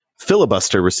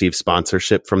Filibuster receives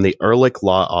sponsorship from the Ehrlich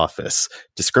Law Office,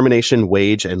 Discrimination,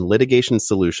 Wage, and Litigation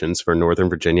Solutions for Northern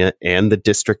Virginia and the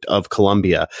District of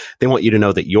Columbia. They want you to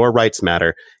know that your rights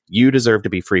matter. You deserve to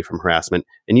be free from harassment,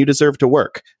 and you deserve to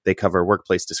work. They cover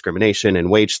workplace discrimination and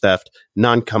wage theft,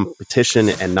 non-competition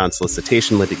and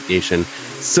non-solicitation litigation,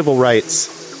 civil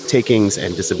rights, takings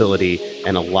and disability,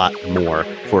 and a lot more.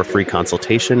 For a free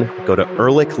consultation, go to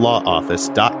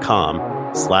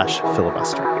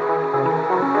ehrlichlawoffice.com/filibuster.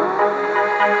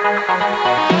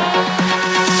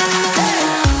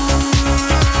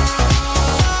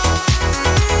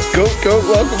 Goat,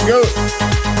 welcome, goat.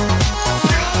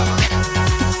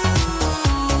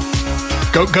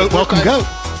 Goat, welcome, goat.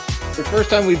 The first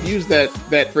time we've used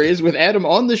that phrase with Adam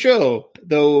on the show,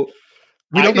 though.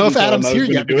 We don't know if Adam's here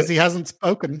yet because he hasn't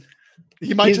spoken.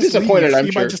 He might just disappointed.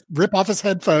 He might just rip off his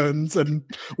headphones and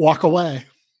walk away.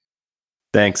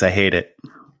 Thanks, I hate it.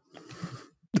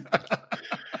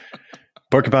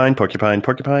 Porcupine, porcupine,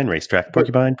 porcupine, racetrack.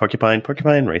 Porcupine, porcupine,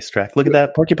 porcupine, racetrack. Look at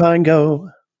that porcupine go.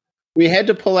 We had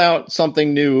to pull out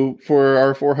something new for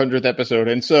our 400th episode,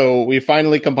 and so we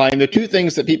finally combined the two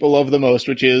things that people love the most,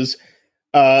 which is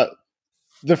the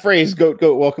phrase "goat,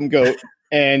 goat, welcome, goat,"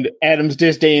 and Adam's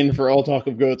disdain for all talk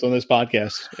of goats on this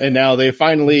podcast. And now they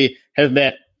finally have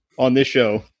met on this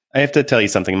show. I have to tell you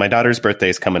something. My daughter's birthday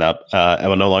is coming up. I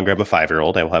will no longer have a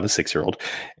 5-year-old. I will have a 6-year-old.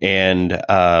 And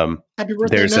happy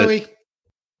birthday, Noe.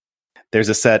 There's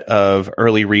a set of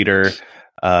early reader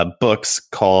books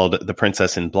called The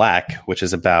Princess in Black, which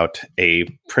is about a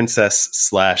princess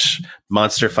 /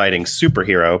 monster fighting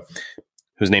superhero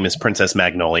whose name is Princess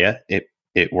Magnolia. It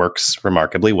works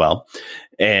remarkably well.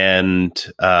 And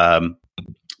the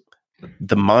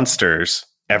monsters,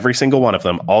 every single one of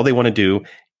them, all they want to do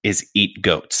is eat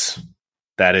goats.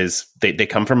 That is, they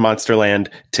come from Monsterland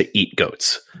to eat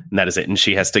goats. And that is it. And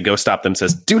she has to go stop them,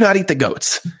 says, "Do not eat the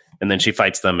goats." And then she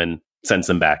fights them and sends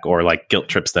them back, or like guilt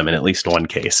trips them in at least one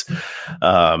case.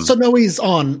 So Noe's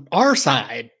on our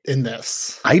side in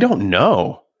this. I don't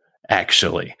know,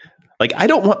 actually. Like, I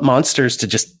don't want monsters to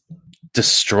just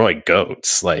destroy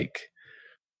goats.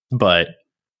 But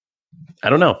I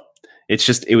don't know. It's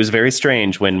just, it was very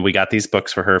strange when we got these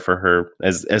books for her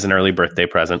as an early birthday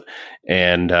present.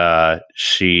 And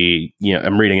she,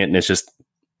 I'm reading it and it's just,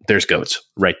 there's goats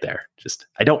right there. Just,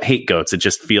 I don't hate goats. It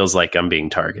just feels like I'm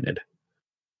being targeted.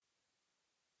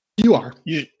 You are.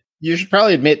 You should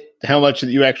probably admit how much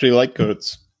you actually like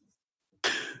goats. I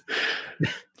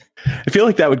feel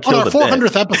like that would kill on our the 400th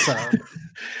bit. episode.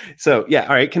 So yeah,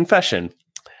 all right. Confession.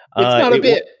 It's not a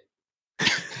bit.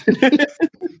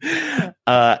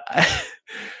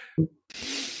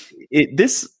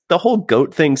 The whole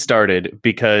goat thing started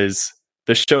because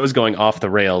the show is going off the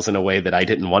rails in a way that I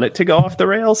didn't want it to go off the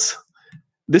rails.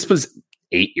 This was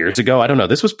 8 years ago. I don't know.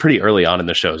 This was pretty early on in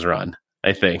the show's run,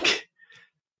 I think.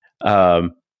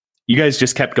 You guys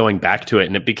just kept going back to it,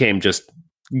 and it became just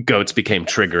goats became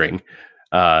triggering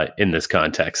in this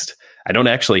context. I don't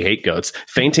actually hate goats.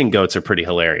 Fainting goats are pretty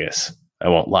hilarious. I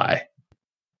won't lie.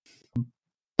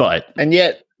 And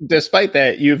yet, despite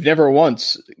that, you've never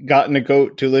once gotten a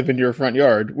goat to live in your front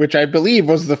yard, which I believe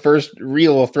was the first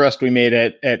real thrust we made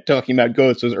at talking about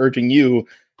goats, was urging you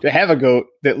to have a goat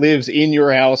that lives in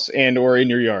your house and or in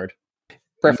your yard,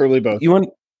 preferably both.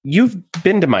 You've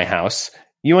been to my house.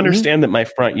 You understand that my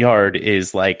front yard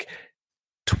is like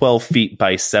 12 feet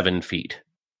by 7 feet.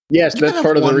 Yes, that's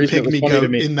part of the reason it was funny to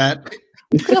me. You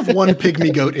could have one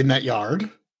pygmy goat in that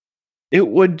yard. It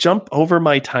would jump over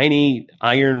my tiny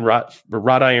wrought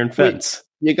iron fence.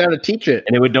 You got to teach it.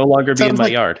 And it would no longer be in my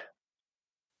yard.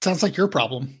 Sounds like your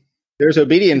problem. There's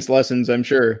obedience lessons, I'm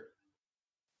sure.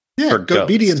 Yeah, goat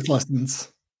obedience lessons.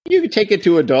 You could take it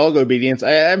to a dog obedience.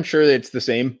 I'm sure it's the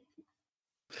same.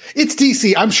 It's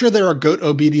DC. I'm sure there are goat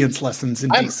obedience lessons in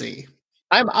DC.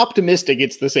 I'm optimistic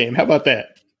it's the same. How about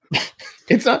that?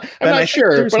 It's not. I'm not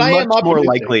sure, but I am much more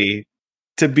likely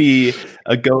to be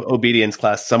a goat obedience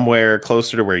class somewhere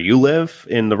closer to where you live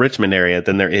in the Richmond area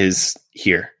than there is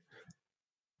here.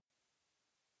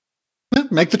 Yeah,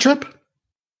 make the trip.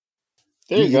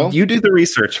 There you go. You do the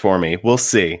research for me. We'll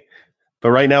see.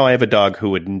 But right now I have a dog who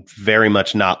would very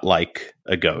much not like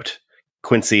a goat.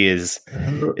 Quincy is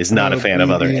not a fan of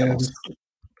other animals.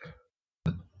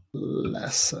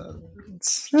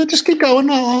 Lessons. Just keep going.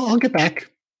 I'll get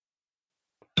back.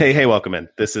 Hey, welcome in.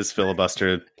 This is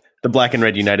Filibuster, the Black and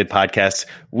Red United podcast.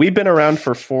 We've been around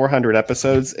for 400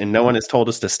 episodes, and no one has told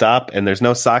us to stop, and there's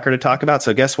no soccer to talk about.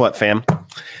 So guess what, fam?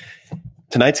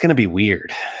 Tonight's going to be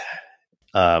weird.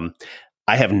 I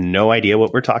have no idea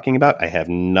what we're talking about. I have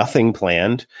nothing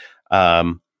planned.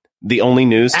 The only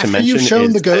news to mention is you've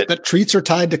shown the goat that treats are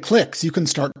tied to clicks, you can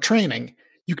start training.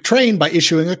 You train by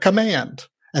issuing a command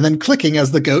and then clicking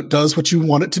as the goat does what you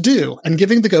want it to do and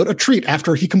giving the goat a treat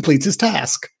after he completes his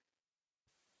task.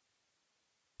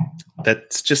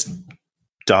 That's just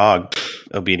dog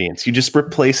obedience. You just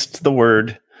replaced the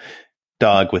word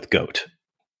dog with goat.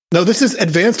 No, this is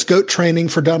advanced goat training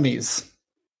for dummies.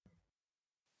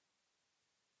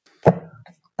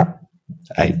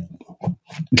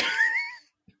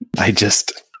 I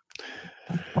just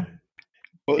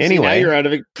anyway, see, now you're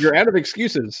out of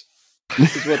excuses.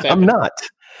 Is what I'm not.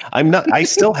 I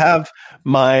still have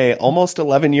my almost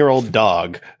 11-year-old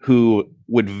dog who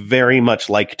would very much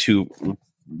like to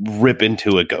rip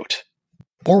into a goat.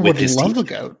 Or would love a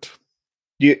goat.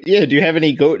 Do you have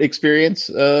any goat experience?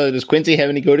 Does Quincy have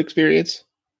any goat experience?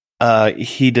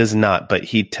 He does not, but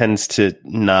he tends to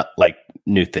not like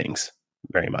new things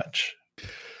very much.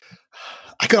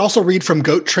 I could also read from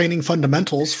Goat Training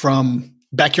Fundamentals from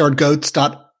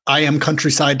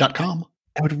backyardgoats.imcountryside.com.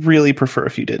 I would really prefer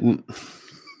if you didn't.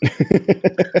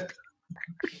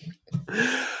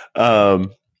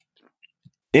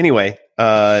 Anyway,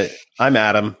 I'm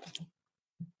Adam.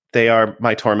 They are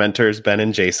my tormentors, Ben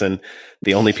and Jason,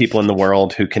 the only people in the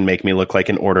world who can make me look like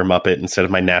an order Muppet instead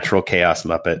of my natural chaos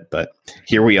Muppet. But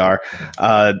here we are.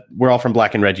 We're all from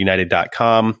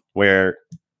blackandredunited.com, where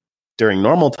during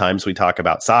normal times we talk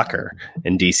about soccer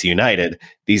and DC United.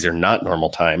 These are not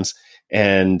normal times.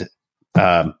 And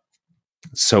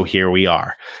so here we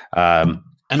are. And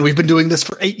we've been doing this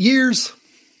for 8 years.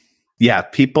 Yeah,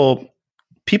 people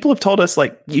have told us,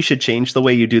 like, you should change the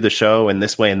way you do the show and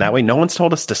this way and that way. No one's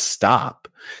told us to stop.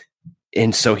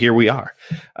 And so here we are.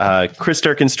 Chris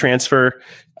Durkin's transfer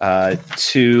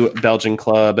to Belgian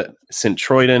club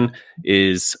Sint-Truiden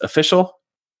is official,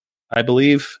 I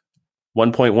believe.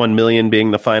 1.1 million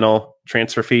being the final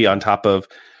transfer fee on top of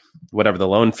whatever the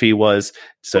loan fee was.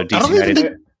 So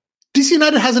DC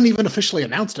United hasn't even officially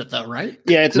announced it, though, right?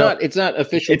 Yeah, it's not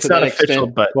official. It's not official,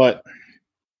 but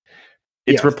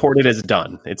it's reported as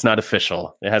done. It's not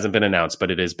official. It hasn't been announced, but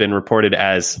it has been reported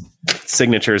as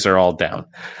signatures are all down.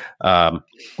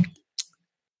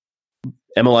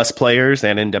 MLS players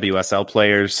and NWSL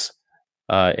players,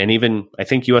 and even I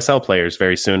think USL players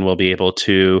very soon will be able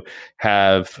to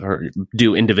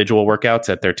do individual workouts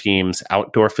at their team's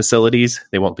outdoor facilities.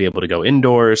 They won't be able to go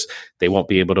indoors. They won't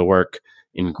be able to work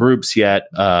in groups yet,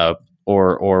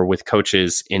 or with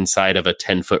coaches inside of a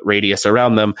 10-foot radius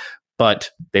around them.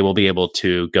 But they will be able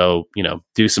to go,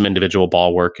 do some individual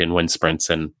ball work and win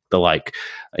sprints and the like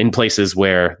in places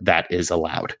where that is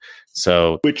allowed.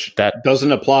 So, which that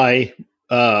doesn't apply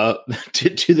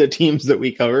to the teams that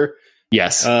we cover.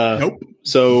 Yes. Nope.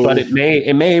 So, but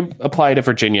it may apply to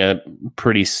Virginia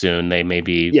pretty soon. They may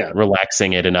be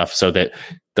relaxing it enough so that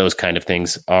those kind of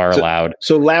things are allowed.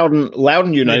 So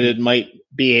Loudoun United might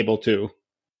be able to.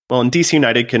 Well, and DC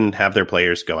United can have their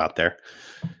players go out there.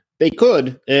 They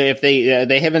could if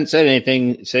they haven't said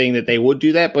anything saying that they would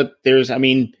do that. But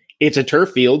it's a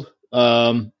turf field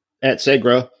at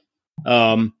Segra.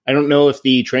 I don't know if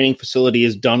the training facility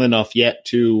is done enough yet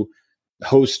to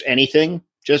host anything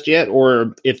just yet,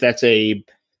 or if that's a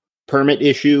permit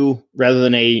issue rather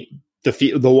than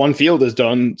the one field is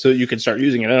done so you can start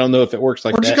using it. I don't know if it works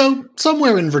like that. Or just go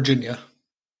somewhere in Virginia.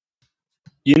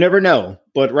 You never know,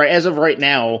 but as of right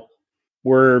now,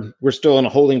 we're still in a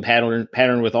holding pattern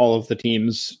with all of the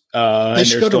teams. They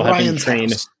should go to Ryan's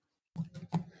house.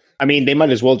 They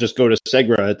might as well just go to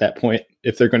Segra at that point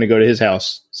if they're going to go to his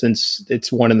house, since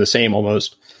it's one and the same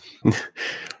almost.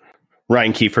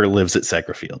 Ryan Kiefer lives at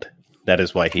Segra Field. That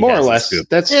is why he more has or less. Scoop.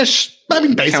 That's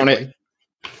basically. Count it.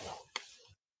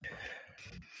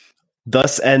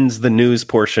 Thus ends the news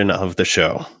portion of the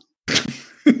show.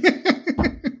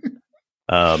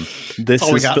 This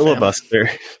is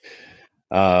filibuster.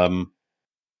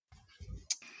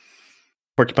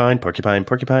 Porcupine,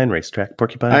 racetrack,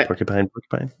 porcupine.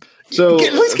 So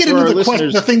let's get into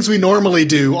the things we normally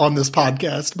do on this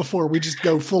podcast before we just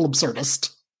go full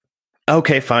absurdist.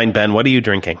 Okay, fine, Ben. What are you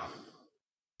drinking?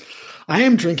 I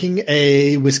am drinking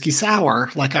a whiskey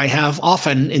sour, like I have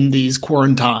often in these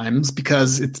quarantines,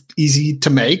 because it's easy to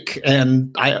make,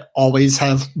 and I always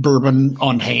have bourbon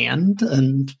on hand,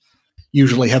 and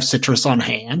usually have citrus on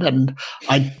hand, and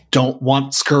I don't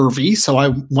want scurvy, so I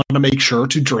want to make sure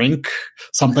to drink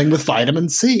something with vitamin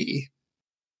C.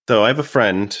 So I have a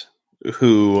friend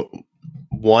who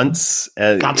once,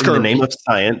 in the name of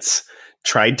science,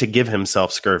 tried to give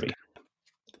himself scurvy.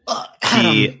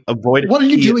 He avoided. What are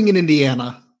you doing in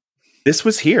Indiana? This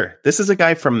was here. This is a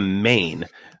guy from Maine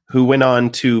who went on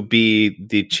to be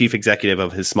the chief executive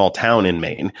of his small town in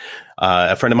Maine.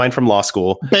 A friend of mine from law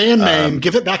school. Ban Maine.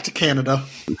 Give it back to Canada.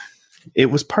 It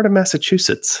was part of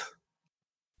Massachusetts.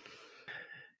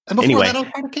 And before Anyway. that, I was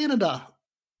part of Canada.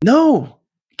 No,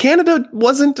 Canada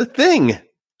wasn't a thing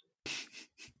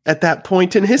at that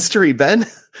point in history, Ben.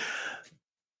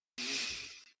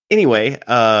 Anyway,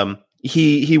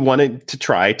 he wanted to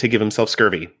try to give himself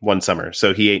scurvy one summer.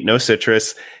 So he ate no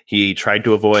citrus. He tried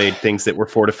to avoid things that were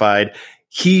fortified.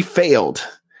 He failed.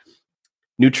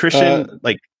 Nutrition,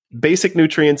 like basic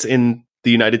nutrients in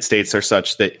the United States are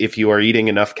such that if you are eating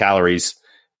enough calories,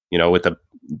 with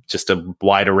just a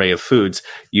wide array of foods,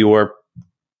 you are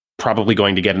probably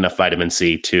going to get enough vitamin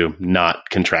C to not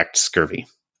contract scurvy.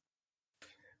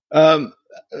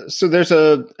 So there's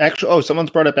someone's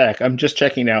brought it back. I'm just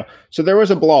checking now. So there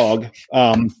was a blog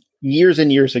years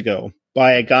and years ago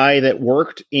by a guy that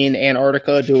worked in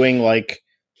Antarctica doing like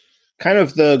kind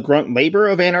of the grunt labor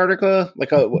of Antarctica.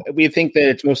 We think that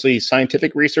it's mostly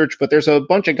scientific research, but there's a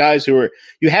bunch of guys you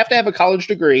have to have a college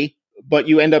degree, but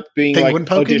you end up being Penguin like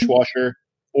poking? a dishwasher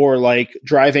or like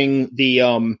driving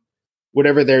the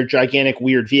whatever their gigantic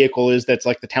weird vehicle is that's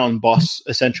like the town bus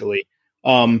essentially.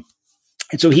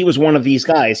 And so he was one of these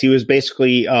guys. He was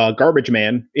basically a garbage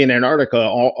man in Antarctica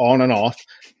on and off.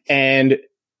 And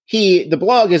the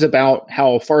blog is about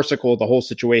how farcical the whole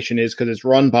situation is because it's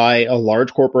run by a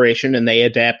large corporation and they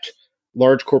adapt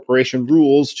large corporation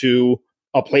rules to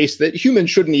a place that humans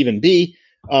shouldn't even be.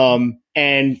 And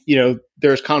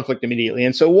there's conflict immediately.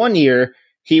 And so one year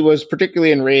he was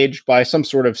particularly enraged by some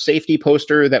sort of safety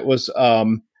poster that was,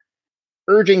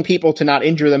 urging people to not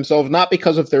injure themselves, not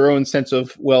because of their own sense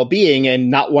of well-being and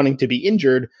not wanting to be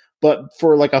injured, but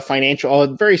for like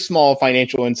a very small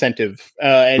financial incentive.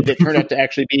 And it turned out to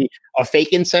actually be a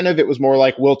fake incentive. It was more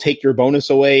like, we'll take your bonus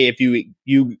away if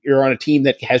you're on a team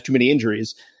that has too many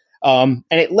injuries. And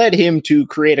it led him to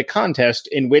create a contest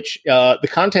in which the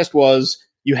contest was,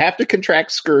 you have to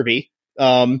contract scurvy.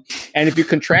 And if you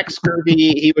contract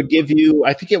scurvy, he would give you,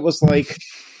 I think it was like,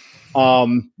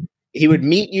 he would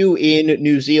meet you in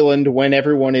New Zealand when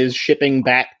everyone is shipping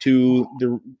back to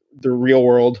the real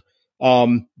world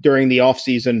during the off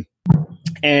season,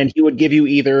 and he would give you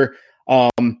either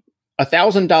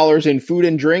 $1,000 in food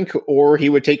and drink, or he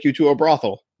would take you to a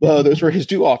brothel. Those were his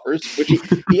two offers. Which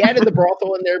he added the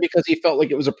brothel in there because he felt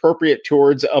like it was appropriate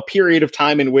towards a period of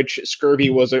time in which scurvy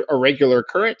was a regular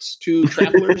occurrence to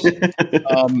travelers.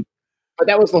 But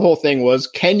that was the whole thing: was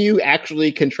can you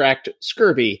actually contract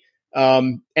scurvy?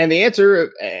 And the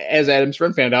answer, as Adam's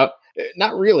friend found out,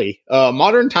 not really.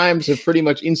 Modern times have pretty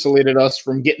much insulated us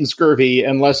from getting scurvy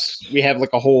unless we have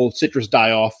like a whole citrus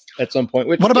die-off at some point.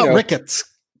 What about rickets?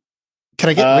 Can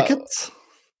I get rickets?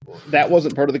 That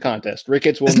wasn't part of the contest.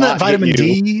 Rickets will Isn't not that vitamin get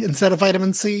you. D instead of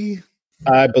vitamin C?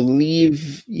 I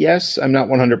believe, yes. I'm not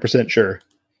 100% sure.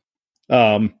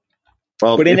 Well,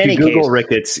 but in if any you Google case,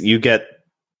 rickets, you get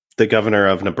the governor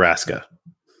of Nebraska,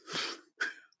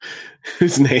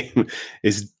 whose name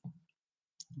is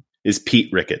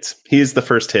Pete Ricketts. He is the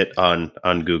first hit on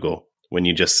Google when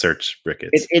you just search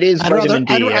rickets. It is vitamin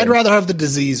D. I'd rather have the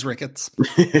disease rickets.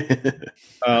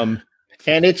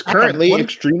 And it's currently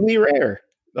extremely rare.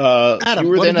 Adam,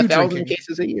 fewer than 1,000 drinking?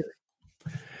 cases a year.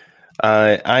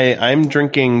 I'm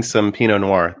drinking some Pinot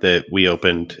Noir that we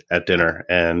opened at dinner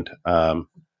and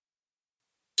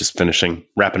just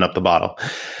wrapping up the bottle.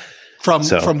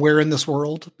 From where in this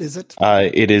world is it?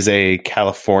 It is a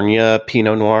California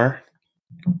Pinot Noir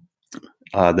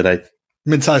that I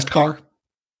mid-sized car.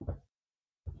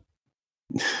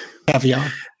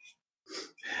 Caviar.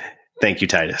 Thank you,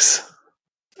 Titus.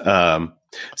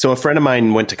 So a friend of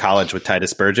mine went to college with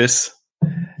Titus Burgess,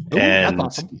 That's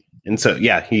awesome. And so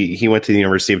he went to the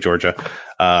University of Georgia.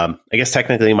 I guess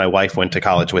technically my wife went to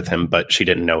college with him, but she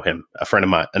didn't know him.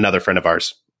 Another friend of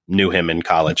ours knew him in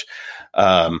college.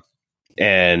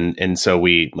 And so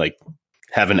we like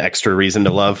have an extra reason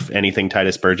to love anything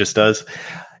Titus Burgess does.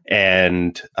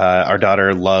 And our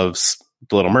daughter loves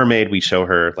The Little Mermaid. We show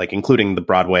her, like, including the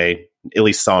Broadway, at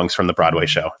least songs from the Broadway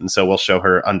show. And so we'll show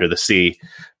her Under the Sea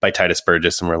by Titus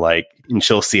Burgess. And we're like, and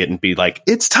she'll see it and be like,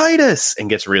 it's Titus, and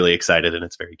gets really excited. And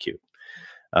it's very cute.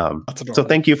 So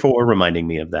thank you for reminding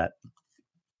me of that.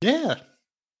 Yeah.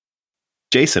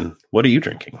 Jason, what are you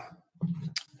drinking?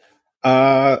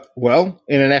 Well,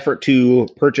 in an effort to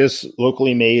purchase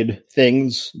locally made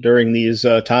things during these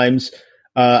times,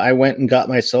 I went and got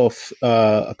myself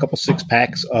a couple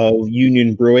 6-packs of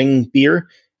Union Brewing beer,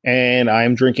 and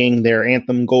I'm drinking their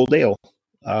Anthem Gold Ale,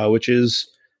 which is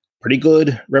pretty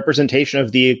good representation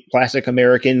of the classic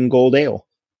American Gold Ale.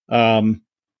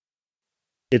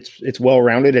 It's well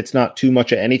rounded. It's not too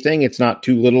much of anything. It's not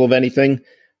too little of anything.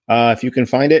 If you can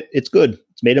find it, it's good.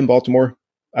 It's made in Baltimore.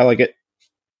 I like it.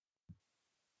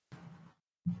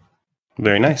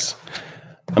 Very nice.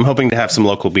 I'm hoping to have some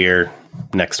local beer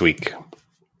next week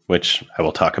which I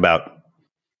will talk about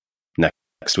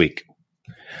next week.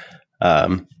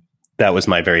 That was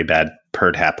my very bad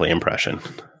Perd Hapley impression.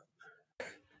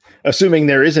 Assuming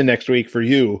there is a next week for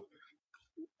you.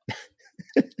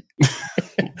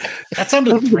 That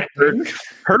sounded threatening.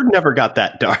 Perd never got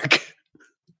that dark.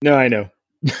 No, I know.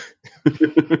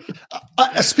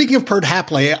 Speaking of Perd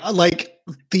Hapley, like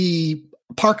the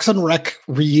Parks and Rec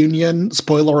reunion,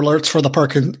 spoiler alerts for the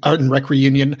Parks and Rec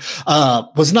reunion,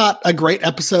 was not a great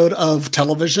episode of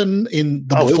television in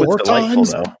the before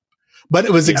times, though. But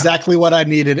it was exactly what I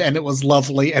needed, and it was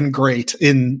lovely and great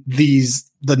in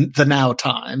the now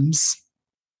times.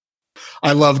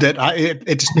 I loved it.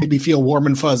 It just made me feel warm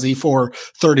and fuzzy for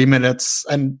 30 minutes.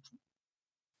 And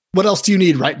what else do you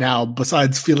need right now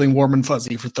besides feeling warm and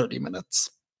fuzzy for 30 minutes?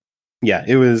 Yeah,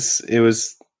 it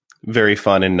was very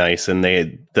fun and nice. And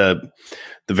the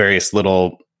various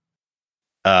little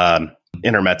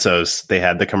intermezzos, they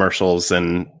had the commercials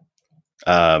and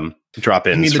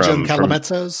drop-ins. You mean the Joan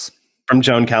Calamezzos? From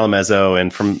Joan Calamezzo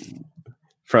and from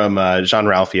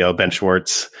Jean-Ralphio, Ben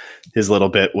Schwartz. His little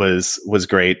bit was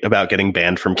great about getting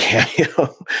banned from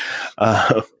Cameo.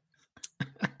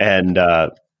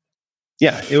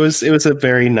 It was a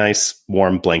very nice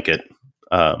warm blanket.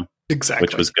 Exactly.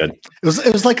 Which was good. It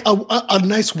was like a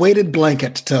nice weighted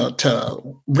blanket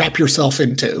to wrap yourself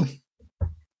into.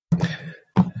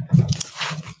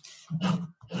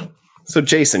 So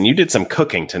Jason, you did some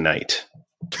cooking tonight.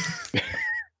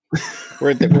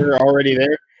 We're already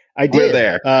there. I did. We're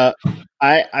there.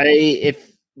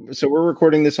 So we're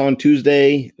recording this on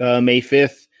Tuesday, May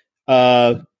 5th.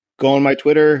 Go on my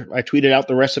Twitter. I tweeted out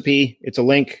the recipe. It's a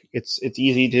link. It's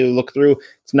easy to look through.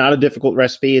 It's not a difficult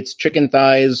recipe. It's chicken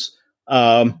thighs.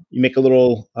 You make a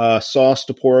little sauce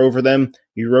to pour over them.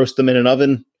 You roast them in an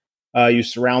oven. You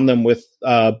surround them with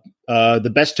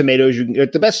the best tomatoes you can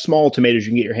get, the best small tomatoes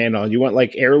you can get your hand on. You want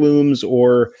like heirlooms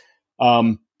or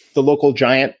the local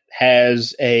Giant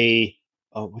has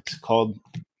what's it called?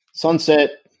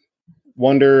 Sunset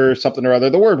Wonder something or other.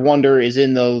 The word wonder is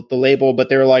in the label,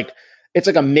 but it's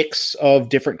like a mix of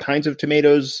different kinds of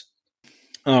tomatoes.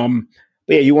 But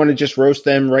yeah, you want to just roast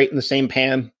them right in the same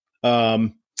pan.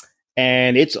 And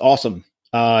it's awesome.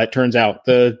 It turns out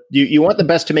you want the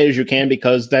best tomatoes you can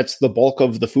because that's the bulk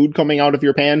of the food coming out of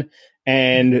your pan.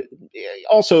 And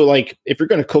also, like, if you're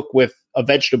going to cook with a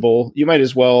vegetable, you might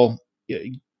as well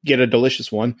get a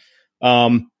delicious one.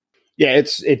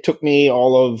 It took me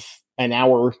all of an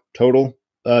hour total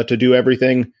to do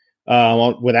everything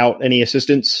without any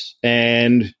assistance.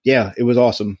 And yeah, it was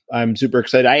awesome. I'm super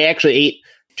excited. I actually ate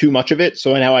too much of it,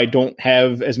 so now I don't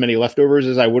have as many leftovers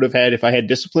as I would have had if I had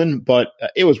discipline, but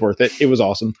it was worth it. It was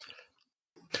awesome.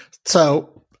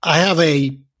 So I have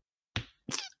a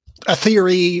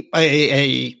theory,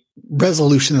 a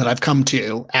resolution that I've come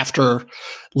to after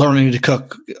learning to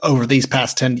cook over these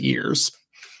past 10 years.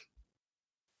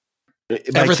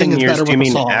 By everything 10 years, is better do you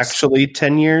mean sauce. Actually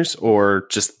 10 years or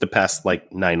just the past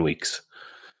 9 weeks?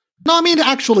 No, I mean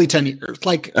actually 10 years.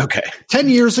 Okay. 10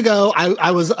 years ago,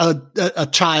 I was a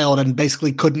child and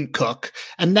basically couldn't cook,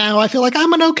 and now I feel like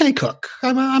I'm an okay cook.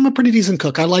 I'm a pretty decent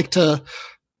cook. I like to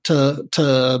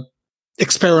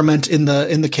experiment in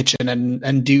the kitchen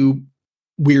and do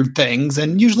weird things,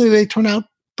 and usually they turn out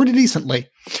pretty decently.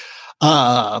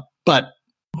 But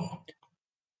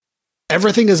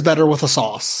everything is better with a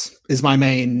sauce is my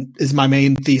main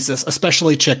thesis,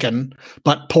 especially chicken,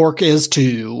 but pork is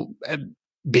too.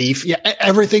 Beef, yeah,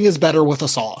 everything is better with a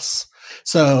sauce.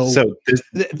 So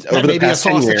that may be a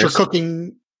sauce that you're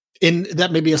cooking in.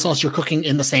 That may be a sauce you're cooking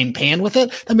in the same pan with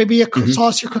it. That may be a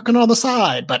sauce you're cooking on the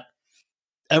side. But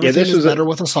everything is better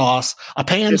with a sauce. A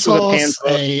pan sauce,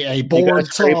 a board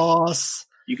sauce.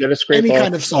 You got to scrape any off,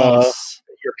 kind of sauce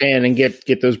your pan and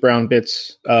get those brown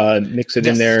bits. Mix it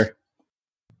in there.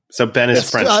 So Ben is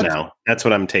French now. That's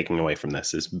what I'm taking away from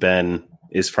this. Is Ben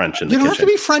is French in the kitchen. You don't have to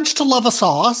be French to love a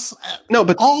sauce. No,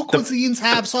 but all cuisines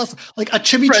have sauce. Like a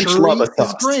chimichurri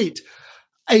is great.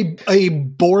 A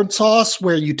board sauce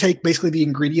where you take basically the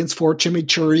ingredients for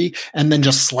chimichurri and then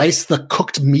just slice the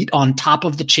cooked meat on top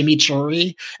of the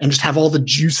chimichurri and just have all the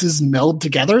juices meld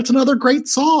together. It's another great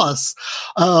sauce.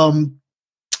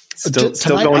 Still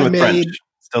going with French.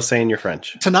 Still saying you're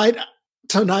French. Tonight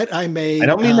I made. I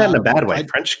don't mean that in a bad way.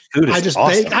 French food is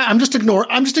awesome. I'm just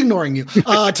ignoring you.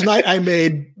 Tonight I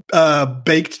made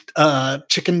baked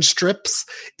chicken strips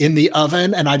in the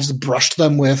oven, and I just brushed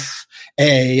them with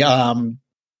a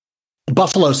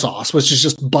buffalo sauce, which is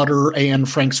just butter and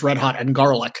Frank's Red Hot and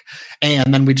garlic.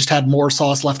 And then we just had more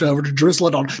sauce left over to drizzle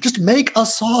it on. Just make a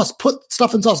sauce. Put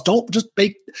stuff in sauce. Don't just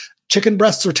bake. Chicken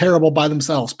breasts are terrible by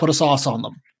themselves. Put a sauce on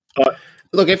them.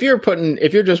 Look, if you're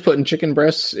just putting chicken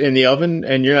breasts in the oven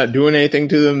and you're not doing anything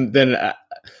to them, then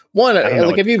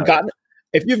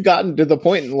if you've gotten to the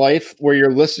point in life where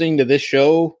you're listening to this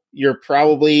show, you've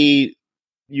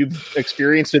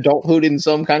experienced adulthood in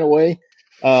some kind of way.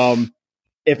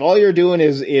 If all you're doing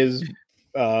is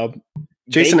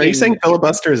Jason, are you saying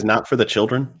filibuster is not for the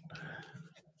children?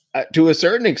 To a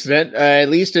certain extent, at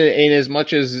least in as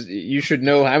much as you should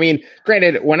know. I mean,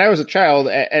 granted, when I was a child,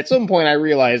 at some point I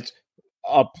realized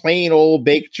a plain old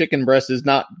baked chicken breast is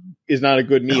not a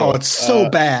good meal. Oh, it's so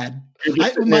bad.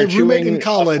 My roommate in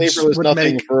college would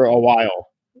make for a while.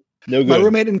 No good. My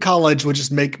roommate in college would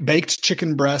just make baked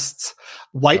chicken breasts,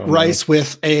 white rice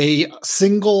with a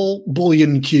single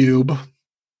bouillon cube,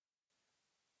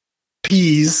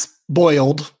 peas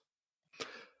boiled,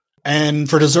 and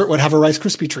for dessert would have a Rice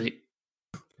Krispie treat.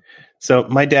 So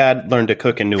my dad learned to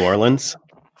cook in New Orleans.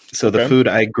 So the food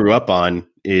I grew up on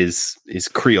is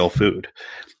Creole food.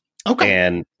 Okay.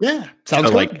 And sounds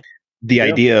good. Like the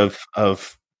idea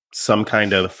of some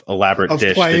kind of elaborate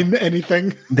dish. Plain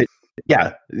anything.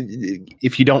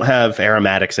 If you don't have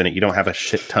aromatics in it, you don't have a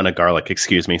shit ton of garlic.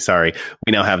 Excuse me. Sorry.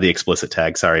 We now have the explicit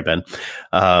tag. Sorry, Ben.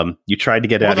 You tried to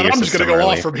get out of your I'm just system going to go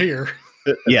early. off from here.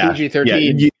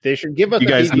 PG-13. They should give us the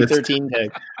PG-13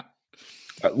 tag.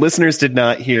 Listeners did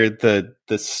not hear the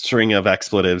string of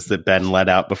expletives that Ben let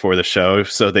out before the show,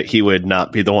 so that he would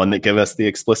not be the one that gave us the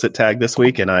explicit tag this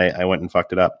week, and I went and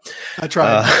fucked it up. I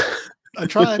tried.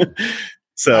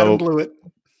 So Adam blew it.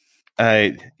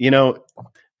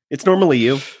 It's normally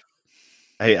you.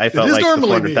 I felt like the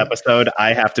 400th episode,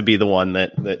 I have to be the one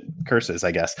that curses,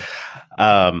 I guess.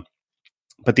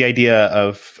 But the idea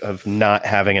of not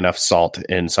having enough salt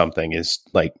in something is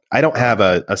like, I don't have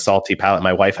a salty palate.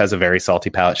 My wife has a very salty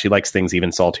palate. She likes things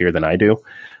even saltier than I do.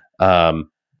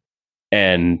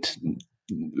 And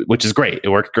which is great. It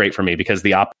worked great for me because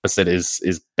the opposite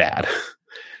is bad.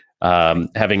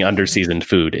 Having under-seasoned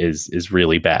food is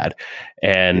really bad.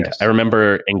 And yes. I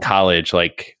remember in college,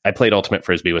 like I played Ultimate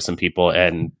Frisbee with some people,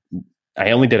 and I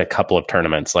only did a couple of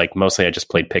tournaments. Like mostly I just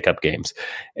played pickup games.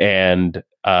 And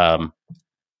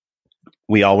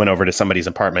we all went over to somebody's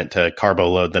apartment to carbo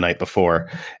load the night before,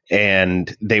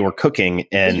 and they were cooking.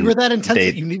 And you were that intense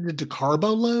that you needed to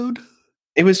carbo load?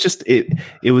 It was just, it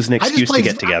was an excuse to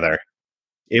get together.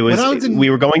 It was, we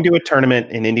were going to a tournament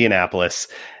in Indianapolis,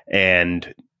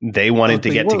 and they wanted to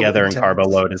get together and carbo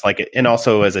load as like, and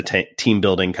also as a team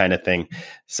building kind of thing.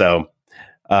 So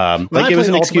it was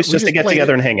an excuse just to get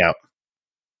together and hang out.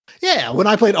 Yeah, when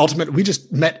I played Ultimate, we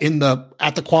just met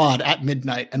at the quad at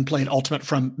midnight and played Ultimate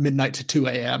from midnight to 2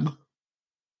 a.m.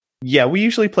 Yeah, we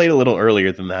usually played a little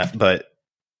earlier than that, but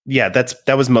yeah,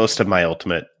 that was most of my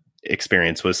Ultimate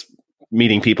experience, was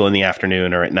meeting people in the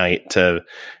afternoon or at night to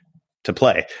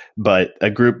play. But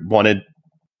a group wanted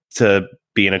to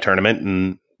be in a tournament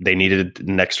and they needed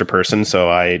an extra person, so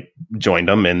I joined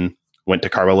them and went to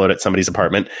carbo load at somebody's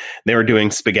apartment. They were doing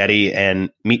spaghetti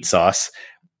and meat sauce,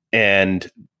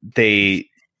 and they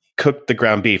cooked the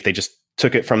ground beef. They just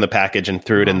took it from the package and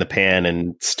threw it in the pan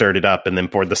and stirred it up, and then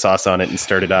poured the sauce on it and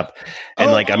stirred it up.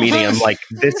 And I'm eating, I'm like,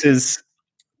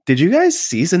 did you guys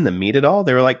season the meat at all?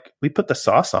 They were like, we put the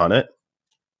sauce on it.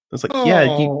 I was like,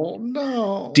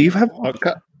 no. Do you have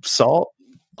salt?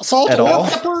 Salt at or all?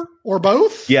 Pepper or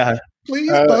both? Yeah.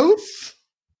 Please, both.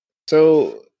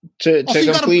 So to you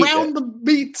complete, gotta brown the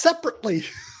meat separately.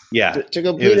 Yeah, to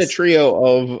complete a trio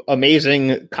of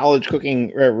amazing college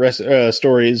cooking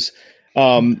stories.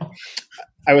 I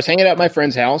was hanging out at my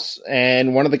friend's house,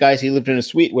 and one of the guys he lived in a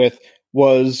suite with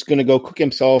was going to go cook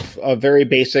himself a very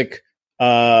basic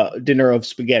dinner of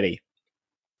spaghetti.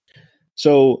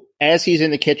 So as he's in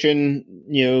the kitchen,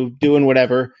 doing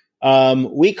whatever,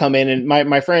 we come in, and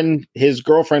my friend, his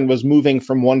girlfriend was moving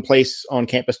from one place on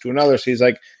campus to another. So he's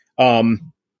like,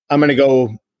 I'm going to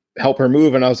go help her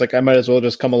move. And I was like, I might as well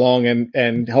just come along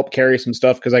and help carry some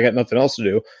stuff because I got nothing else to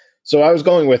do. So I was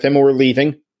going with him, and we're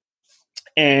leaving.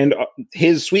 And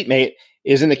his suite mate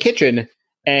is in the kitchen,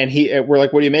 and we're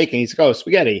like, what are you making? He's like, oh,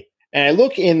 spaghetti. And I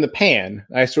look in the pan.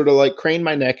 I sort of like crane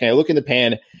my neck, and I look in the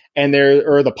pan, and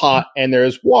the pot, and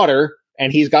there's water,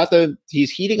 and he's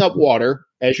heating up water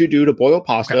as you do to boil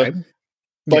pasta. Okay.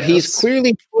 But he's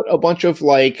clearly put a bunch of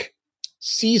like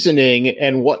seasoning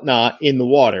and whatnot in the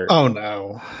water. Oh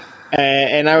no.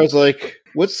 And I was like,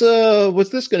 what's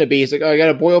this going to be? He's like, oh, I got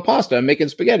to boil pasta. I'm making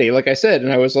spaghetti, like I said.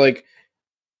 And I was like,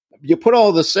 you put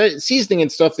all the seasoning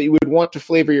and stuff that you would want to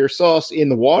flavor your sauce in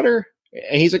the water?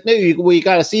 And he's like, no, you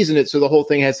got to season it so the whole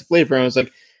thing has the flavor. And I was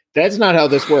like, that's not how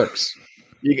this works.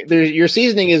 Your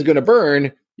seasoning is going to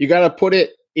burn. You got to put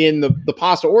it in the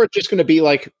pasta, or it's just going to be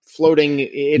like floating.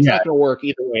 It's not going to work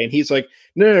either way. And he's like,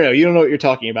 no, you don't know what you're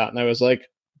talking about. And I was like,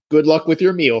 good luck with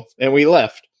your meal. And we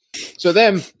left. So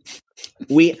then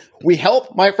we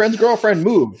help my friend's girlfriend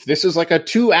move. This is like a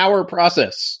 2-hour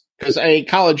process because in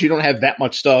college you don't have that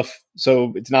much stuff,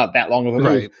 so it's not that long of a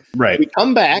move. Right. We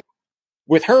come back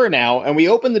with her now, and we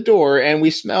open the door, and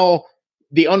we smell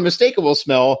the unmistakable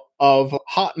smell of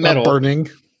hot metal burning.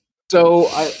 So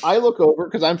I look over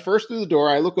because I'm first through the door.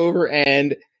 I look over,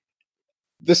 and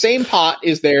the same pot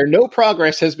is there. No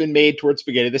progress has been made towards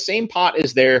spaghetti. The same pot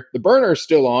is there. The burner is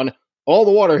still on. All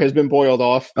the water has been boiled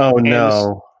off. Oh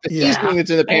no! The seasoning that's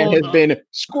in the pan has been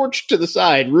scorched to the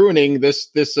side, ruining this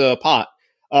pot.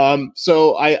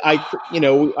 So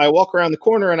I walk around the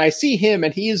corner and I see him,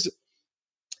 and he's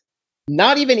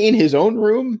not even in his own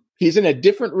room. He's in a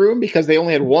different room because they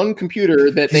only had one computer.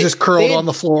 He's just curled on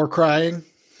the floor crying.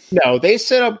 No, they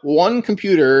set up one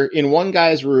computer in one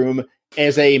guy's room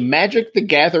as a Magic the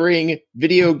Gathering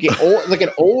video game, like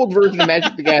an old version of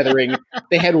Magic the Gathering.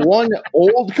 They had one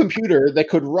old computer that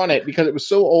could run it because it was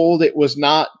so old. It was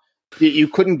not, you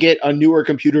couldn't get a newer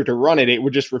computer to run it. It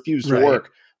would just refuse to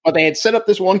work. But they had set up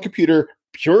this one computer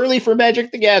purely for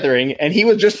Magic the Gathering, and he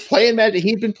was just playing Magic.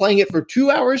 He'd been playing it for 2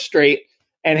 hours straight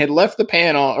and had left the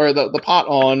pan on, or the pot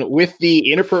on, with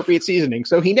the inappropriate seasoning.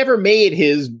 So he never made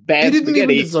his bad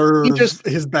spaghetti. He just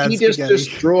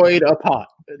destroyed a pot.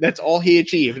 That's all he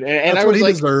achieved. And that's I was what he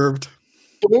like, deserved.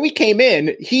 But when we came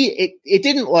in, it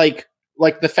didn't like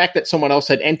the fact that someone else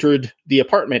had entered the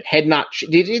apartment had not.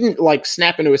 It didn't like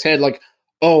snap into his head like,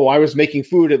 oh, I was making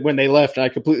food when they left and I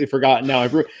completely forgot. Now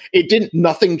it didn't.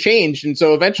 Nothing changed. And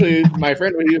so eventually, my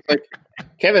friend was like,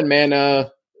 Kevin,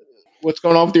 man, what's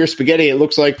going on with your spaghetti? It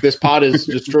looks like this pot is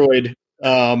destroyed.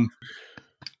 And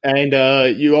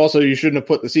you shouldn't have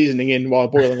put the seasoning in while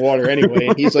boiling water anyway.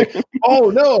 And he's like, oh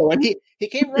no. And he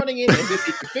came running in as if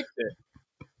he could fix it.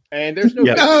 And there's no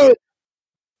fixing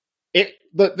it.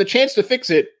 The chance to fix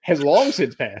it has long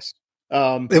since passed.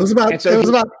 It was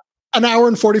about an hour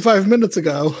and 45 minutes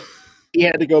ago. He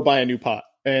had to go buy a new pot.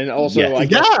 And also I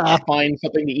guess find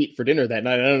something to eat for dinner that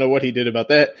night. I don't know what he did about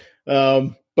that.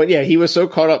 But yeah, he was so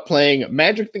caught up playing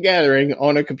Magic the Gathering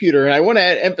on a computer. And I want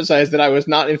to emphasize that I was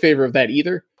not in favor of that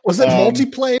either. Was it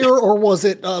multiplayer or was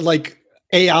it like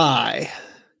AI?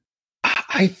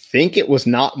 I think it was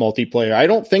not multiplayer. I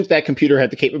don't think that computer had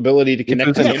the capability to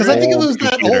connect. Because I think it was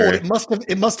that old.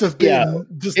 It must have been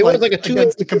just it was like a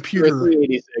 286 computer.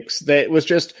 386 that was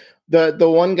just the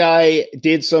one guy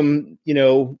did some,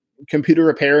 computer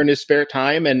repair in his spare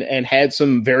time and had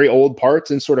some very old parts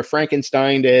and sort of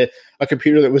Frankensteined a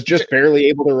computer that was just barely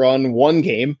able to run one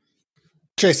game.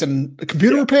 Jason,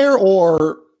 computer repair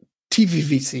or TV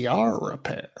VCR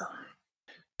repair?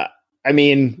 I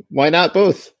mean, why not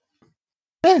both?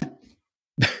 I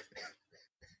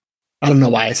don't know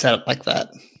why I said it like that.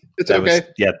 It's okay.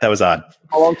 That was odd.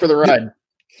 Along for the ride.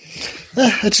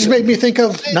 It just made me think of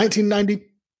 1990.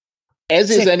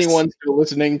 As is anyone still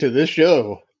listening to this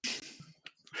show.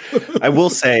 I will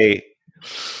say,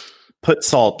 put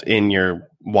salt in your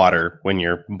water when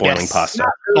you're boiling pasta.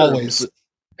 Always.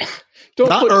 Don't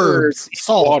not put herbs,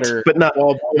 salt, water, but not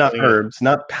herbs,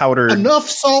 not powdered. Enough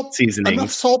salt, seasoning.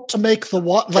 Enough salt to make the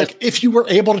water. Like if you were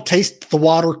able to taste the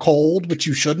water cold, which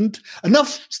you shouldn't,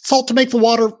 enough salt to make the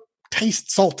water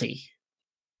taste salty.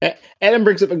 Adam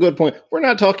brings up a good point. We're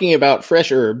not talking about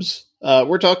fresh herbs.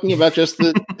 We're talking about just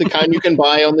the kind you can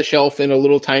buy on the shelf in a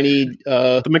little tiny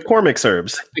the McCormick's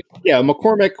herbs. Yeah,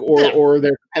 McCormick or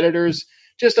their competitors.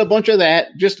 Just a bunch of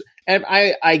that. And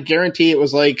I guarantee it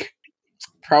was like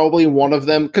probably one of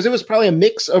them because it was probably a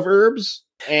mix of herbs.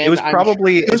 And it was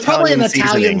probably an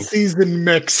Italian seasoned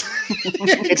mix.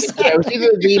 It was either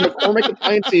the McCormick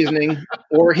Italian seasoning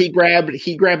or he grabbed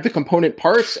the component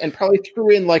parts and probably threw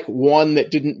in like one that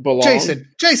didn't belong.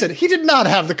 Jason, he did not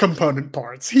have the component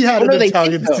parts. He had an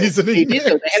Italian seasoning. He did. They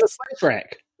had a spice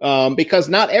rack because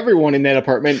not everyone in that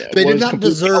apartment. They did not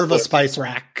deserve a spice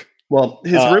rack. Well,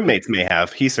 his roommates may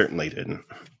have. He certainly didn't.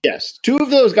 Yes, two of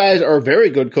those guys are very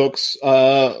good cooks.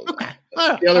 Okay.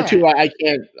 The other two,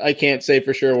 I can't say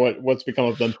for sure what's become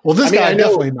of them. Well, this guy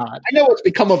definitely not. I know what's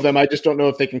become of them. I just don't know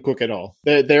if they can cook at all.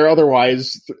 They're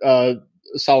otherwise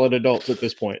solid adults at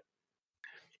this point.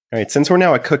 All right, since we're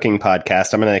now a cooking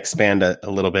podcast, I'm going to expand a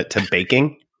little bit to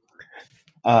baking.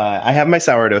 I have my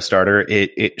sourdough starter.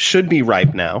 It should be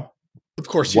ripe now. Of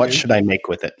course. What should I make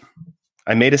with it?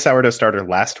 I made a sourdough starter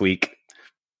last week.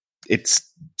 It's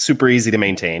super easy to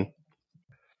maintain.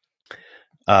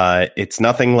 It's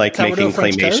nothing like sourdough making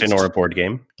claymation or a board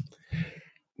game.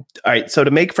 All right, so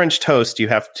to make French toast, you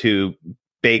have to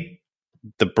bake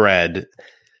the bread.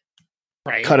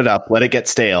 Right. cut it up, let it get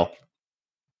stale,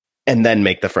 and then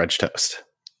make the French toast.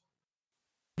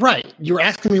 Right. You were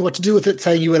asking me what to do with it,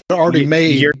 saying you had already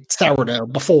made sourdough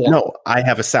before. No, I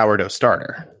have a sourdough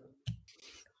starter.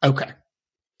 Okay.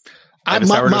 I have a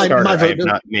sourdough starter. I have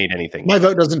not made anything. My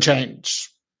vote doesn't change.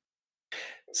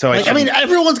 So I mean,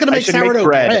 everyone's going to make sourdough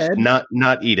bread.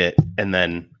 Not eat it, and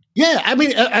then. Yeah, I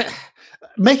mean,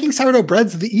 making sourdough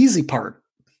bread's the easy part.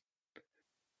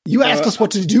 You asked us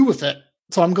what to do with it,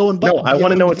 so I'm going. No, I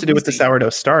want to know what to do with the sourdough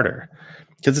starter,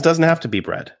 because it doesn't have to be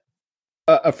bread.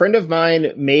 A friend of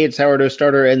mine made sourdough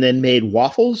starter and then made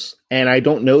waffles, and I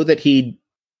don't know that he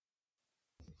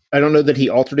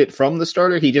altered it from the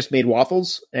starter. He just made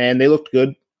waffles, and they looked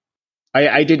good.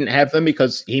 I didn't have them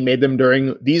because he made them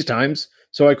during these times,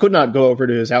 so I could not go over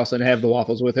to his house and have the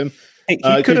waffles with him. He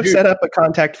could have set up a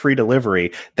contact-free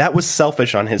delivery. That was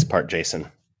selfish on his part, Jason.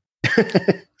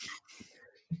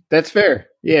 That's fair.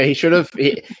 Yeah, he should have.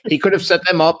 He could have set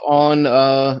them up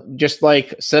on just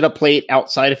like set a plate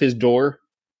outside of his door,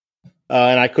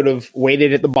 and I could have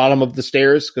waited at the bottom of the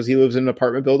stairs because he lives in an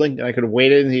apartment building. And I could have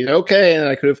waited, and he's okay, and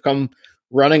I could have come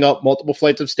running up multiple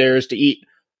flights of stairs to eat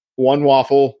one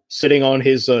waffle sitting on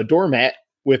his doormat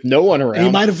with no one around. And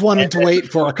he might have wanted to wait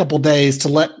for a couple days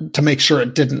to make sure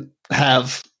it didn't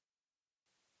have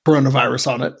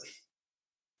coronavirus on it.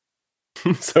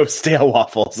 So stale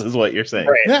waffles is what you're saying.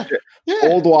 Right. Yeah.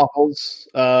 Old waffles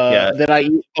that I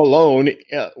eat alone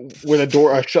with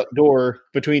a shut door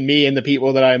between me and the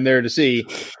people that I'm there to see.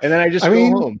 And then I just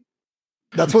go home.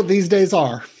 That's what these days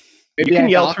are. Maybe you can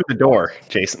yell through the door,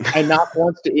 Jason. I knock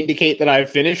once to indicate that I've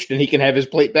finished and he can have his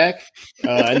plate back.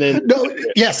 And then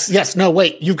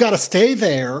wait. You've got to stay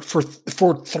there for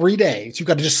 3 days. You've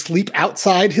got to just sleep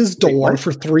outside his door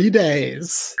for 3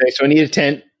 days. Okay, so I need a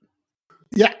tent.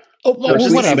 Yeah. Oh,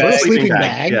 whatever. Sleeping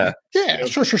bag. Yeah.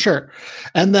 Sure.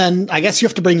 And then I guess you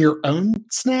have to bring your own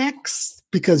snacks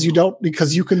because you can. Yeah, no,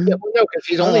 because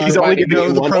he's only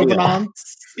giving the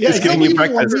provenance. He's giving you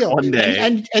breakfast one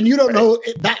day, and you don't know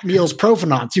that meal's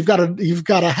provenance. You've got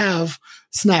to have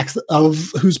snacks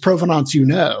of whose provenance you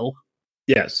know.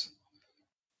 Yes.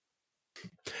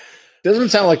 Doesn't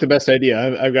sound like the best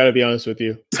idea. I've got to be honest with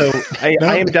you. So I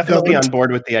am definitely on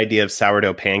board with the idea of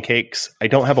sourdough pancakes. I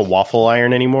don't have a waffle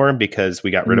iron anymore because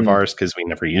we got rid of ours because we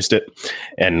never used it.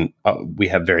 And we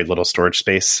have very little storage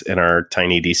space in our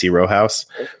tiny DC row house.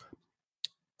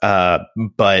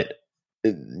 But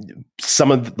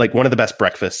one of the best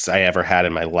breakfasts I ever had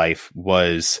in my life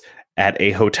was at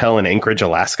a hotel in Anchorage,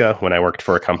 Alaska, when I worked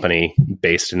for a company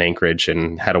based in Anchorage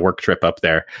and had a work trip up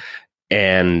there.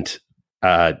 And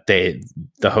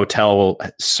the hotel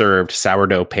served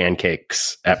sourdough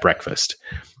pancakes at breakfast.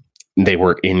 They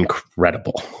were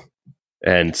incredible.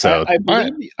 And so I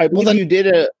believe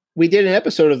we did an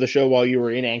episode of the show while you were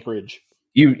in Anchorage.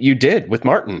 You did with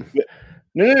Martin.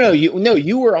 No.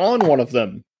 You were on one of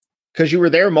them because you were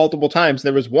there multiple times.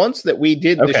 There was once that we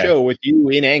did the show with you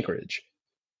in Anchorage.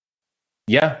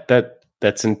 Yeah,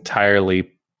 that's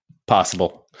entirely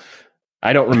possible.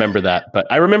 I don't remember that, but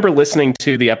I remember listening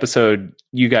to the episode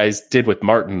you guys did with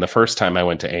Martin the first time I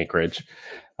went to Anchorage.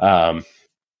 I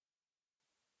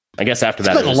guess after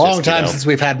that, it's been a long time since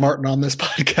we've had Martin on this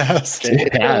podcast. It's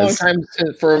been a long time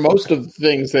for most of the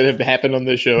things that have happened on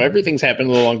this show. Everything's happened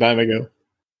a long time ago.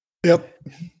 Yep.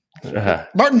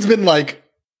 Martin's been like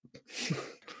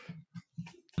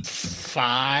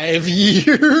 5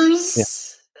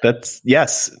 years. Yeah.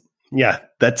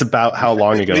 That's about how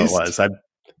long ago it was. I've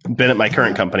been at my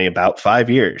current company about 5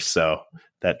 years, so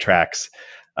that tracks.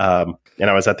 And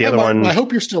I was at the other one. I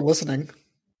hope you're still listening.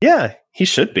 Yeah, he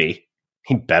should be.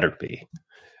 He better be.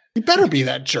 He better be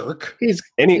that jerk. He's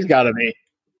got to be.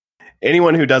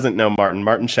 Anyone who doesn't know Martin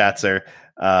Schatzer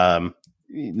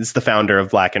is the founder of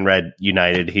Black and Red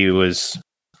United. He was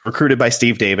recruited by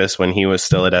Steve Davis when he was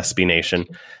still at SB Nation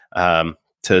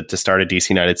to start a DC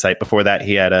United site. Before that,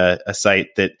 he had a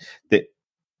site that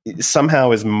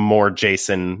somehow is more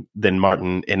Jason than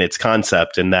Martin in its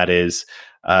concept, and that is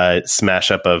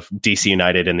smash up of DC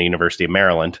United and the University of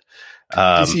Maryland.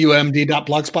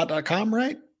 DCUMD.blogspot.com,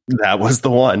 right? That was the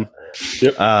one.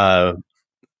 Yep.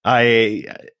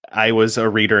 I was a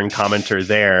reader and commenter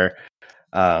there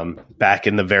back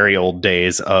in the very old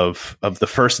days of the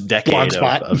first decade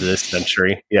of this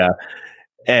century. Yeah.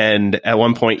 And at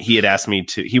one point he had asked me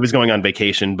he was going on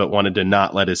vacation, but wanted to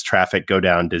not let his traffic go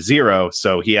down to zero.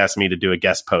 So he asked me to do a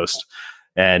guest post.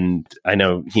 And I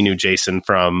know he knew Jason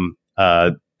from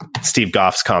Steve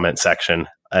Goff's comment section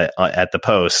at the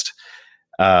post.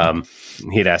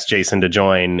 He'd asked Jason to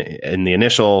join in the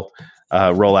initial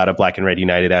rollout of Black and Red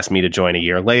United, asked me to join a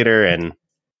year later, and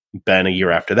Ben a year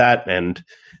after that. And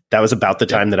that was about the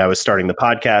time that I was starting the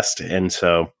podcast. And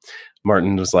so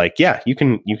Martin was like, yeah, you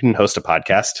can host a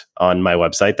podcast on my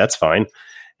website. That's fine.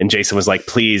 And Jason was like,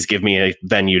 please give me a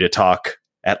venue to talk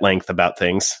at length about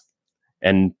things.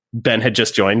 And Ben had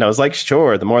just joined. I was like,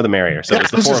 sure, the more the merrier. So it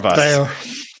was the four of us.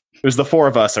 It was the four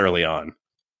of us early on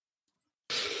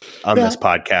this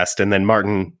podcast. And then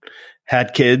Martin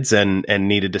had kids and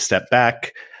needed to step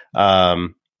back. I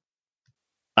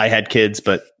had kids,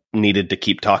 but needed to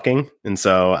keep talking. And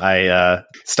so I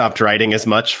stopped writing as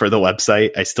much for the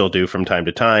website. I still do from time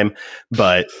to time,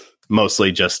 but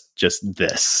mostly just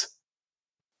this.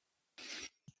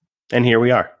 And here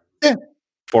we are. Yeah.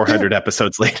 400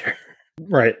 episodes later.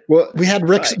 Right. Well, we had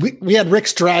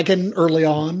Rick's Dragon early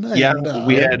on. And,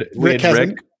 we had Rick.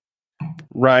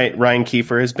 Ryan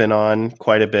Kiefer has been on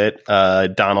quite a bit.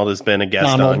 Donald has been a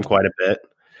guest on quite a bit.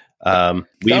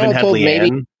 We even had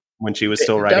Leanne when she was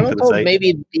still writing for the site.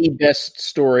 Maybe the best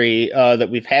story that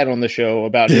we've had on the show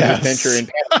about his adventure in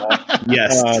Panama.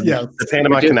 Yes, the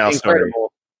Panama Canal story.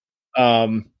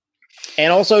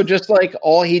 And also just like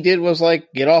all he did was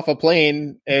like get off a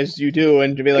plane as you do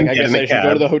and to be like, I guess I should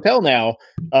go to the hotel now.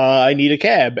 I need a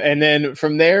cab. And then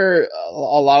from there, a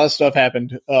lot of stuff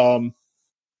happened. I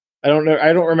don't know.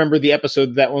 I don't remember the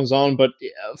episode that one's on, but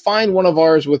find one of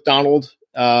ours with Donald,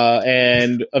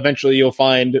 and eventually you'll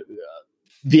find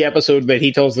the episode that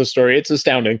he tells the story. It's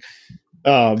astounding.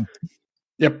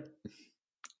 Yep.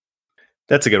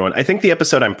 That's a good one. I think the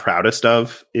episode I'm proudest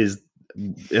of is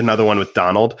another one with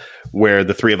Donald, where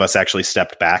the three of us actually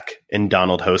stepped back and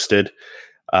Donald hosted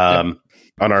on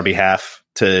our behalf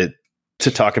to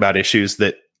talk about issues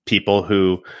that people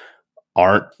who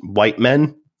aren't white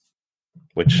men,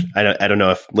 which I don't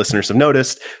know if listeners have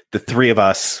noticed, the three of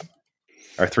us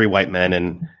are three white men.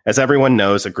 And as everyone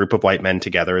knows, a group of white men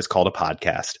together is called a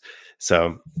podcast.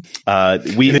 So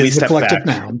we stepped back.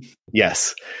 Noun.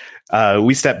 Yes.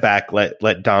 We stepped back,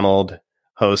 let Donald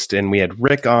host, and we had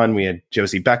Rick on, we had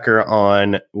Josie Becker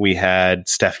on, we had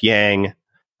Steph Yang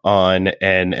on,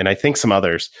 and I think some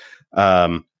others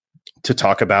to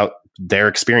talk about their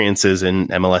experiences in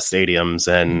MLS stadiums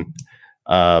and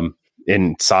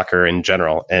in soccer in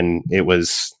general. And it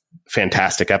was a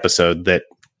fantastic episode that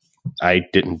I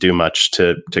didn't do much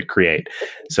to create.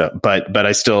 So, but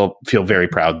I still feel very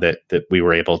proud that we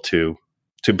were able to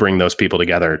bring those people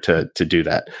together to do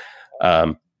that.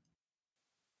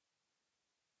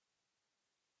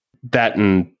 That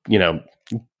and,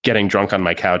 getting drunk on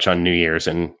my couch on New Year's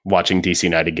and watching DC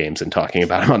United games and talking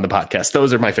about them on the podcast.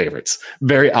 Those are my favorites.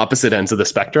 Very opposite ends of the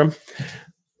spectrum,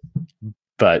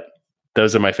 but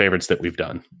those are my favorites that we've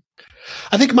done.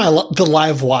 I think the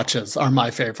live watches are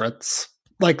my favorites.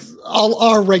 Like all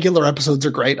our regular episodes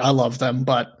are great. I love them,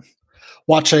 but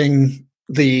watching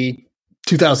the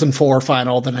 2004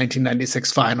 final, the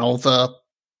 1996 final, the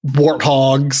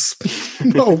Warthogs,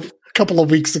 a couple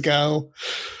of weeks ago.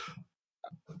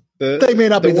 They may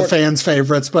not be the fans'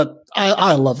 favorites, but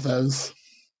I love those.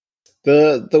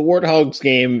 The Warthogs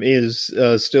game is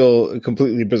still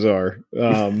completely bizarre,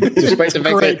 despite the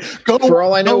fact that for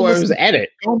all I know, I was at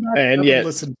it, and yet,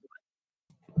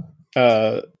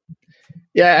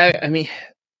 I mean,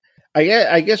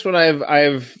 I guess what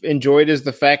I've enjoyed is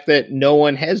the fact that no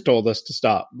one has told us to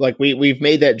stop. Like we've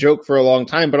made that joke for a long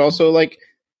time, but also like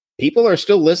people are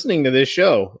still listening to this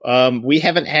show. We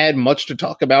haven't had much to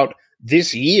talk about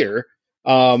this year.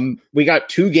 We got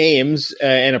 2 games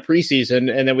and a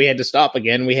preseason, and then we had to stop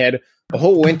again. We had a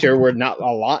whole winter where not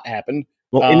a lot happened.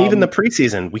 Well, and even the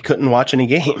preseason, we couldn't watch any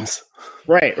games.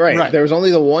 Right. There was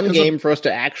only the one game for us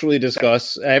to actually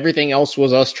discuss. Everything else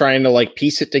was us trying to like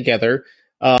piece it together.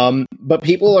 But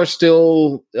people are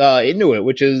still into it,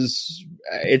 which is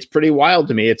it's pretty wild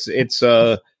to me. It's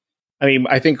I mean,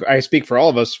 I think I speak for all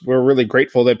of us. We're really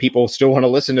grateful that people still want to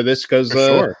listen to this because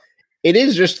it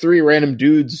is just 3 random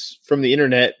dudes from the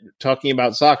internet talking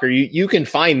about soccer. You can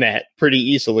find that pretty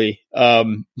easily.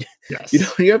 Yes.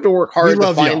 You have to work hard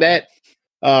to find that.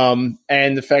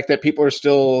 And the fact that people are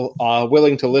still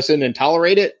willing to listen and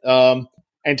tolerate it,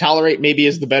 and tolerate maybe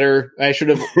is the better. I should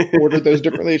have ordered those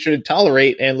differently. I should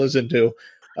tolerate and listen to.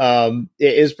 It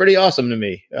is pretty awesome to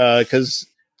me because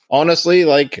honestly,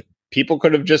 like people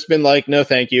could have just been like, "No,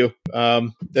 thank you.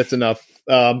 That's enough."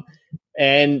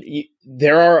 And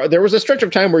there was a stretch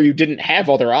of time where you didn't have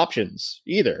other options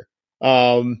either.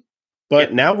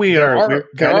 But now there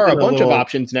are a bunch of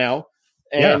options now,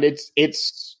 and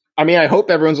it's. I mean, I hope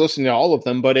everyone's listening to all of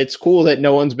them, but it's cool that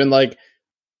no one's been like,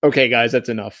 "Okay, guys, that's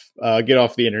enough. Get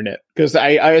off the internet." Because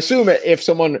I assume if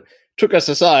someone took us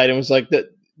aside and was like, "That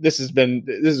this has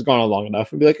gone on long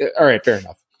enough," we'd be like, "All right, fair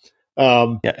enough."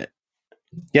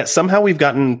 Yeah. Somehow we've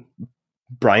gotten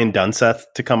Brian Dunseth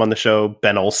to come on the show,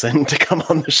 Ben Olsen to come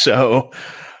on the show.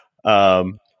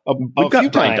 We've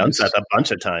got Brian Dunseth a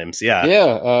bunch of times. Yeah.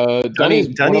 Yeah. Dunny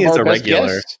is a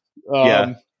regular.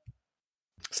 Yeah.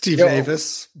 Steve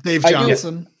Davis, Dave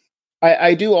Johnson.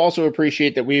 I do also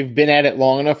appreciate that we've been at it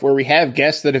long enough where we have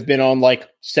guests that have been on like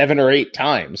 7 or 8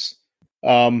 times.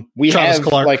 Travis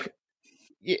Clark.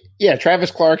 Travis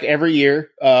Clark every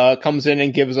year comes in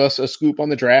and gives us a scoop on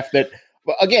the draft that,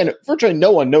 again, virtually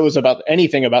no one knows about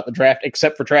anything about the draft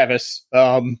except for Travis.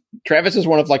 Travis is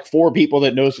one of like 4 people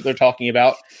that knows what they're talking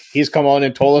about. He's come on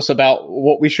and told us about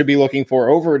what we should be looking for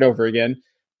over and over again.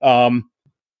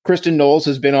 Kristen Knowles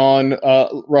has been on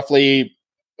roughly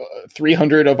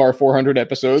 300 of our 400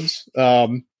 episodes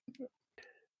to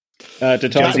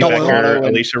talk about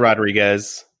Alicia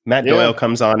Rodriguez. Matt Doyle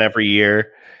comes on every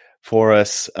year for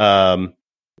us. Alicia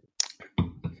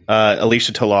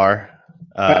Tolar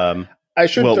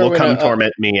will come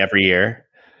torment me every year.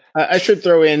 I should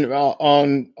throw in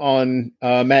on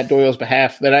Matt Doyle's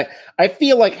behalf that I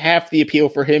feel like half the appeal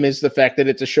for him is the fact that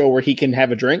it's a show where he can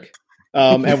have a drink.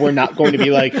 And we're not going to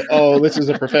be like, oh, this is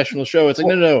a professional show. It's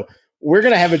like, no. We're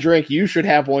going to have a drink. You should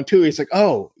have one too. He's like,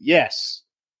 oh, yes.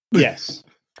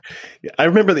 I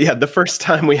remember the first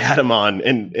time we had him on,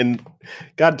 and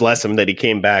God bless him that he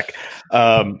came back.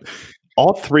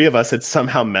 All 3 of us had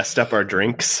somehow messed up our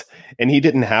drinks, and he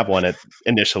didn't have one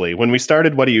initially. When we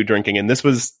started, What Are You Drinking? And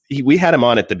we had him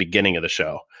on at the beginning of the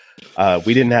show.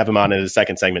 We didn't have him on in the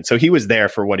second segment. So he was there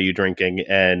for What Are You Drinking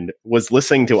and was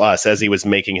listening to us as he was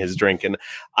making his drink. And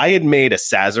I had made a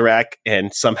Sazerac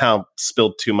and somehow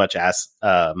spilled too much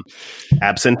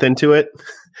absinthe into it.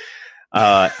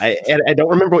 I don't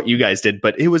remember what you guys did,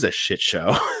 but it was a shit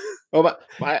show.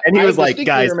 And he was like,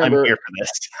 guys, I'm here for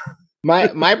this.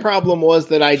 My problem was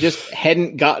that I just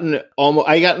hadn't gotten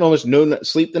almost no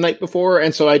sleep the night before,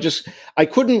 and so I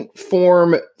couldn't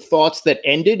form thoughts that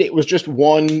ended. It was just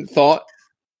one thought,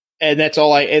 and that's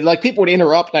all people would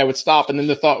interrupt and I would stop, and then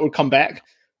the thought would come back.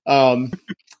 And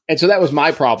so that was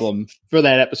my problem for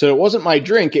that episode. It wasn't my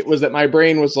drink. It was that my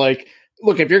brain was like,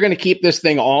 look, if you're going to keep this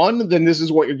thing on, then this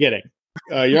is what you're getting.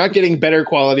 You're not getting better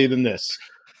quality than this,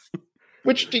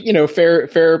 which,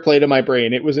 fair play to my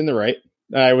brain. It was in the right.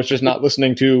 I was just not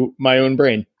listening to my own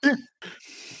brain.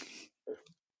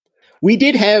 We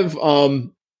did have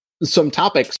some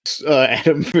topics,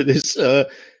 Adam, for this show.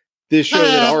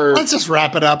 Let's just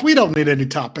wrap it up. We don't need any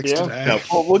topics today. No,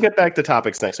 we'll get back to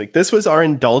topics next week. This was our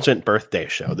indulgent birthday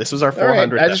show. This was our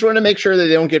 400th. Right. I just want to make sure that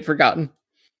they don't get forgotten.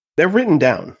 They're written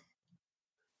down.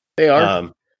 They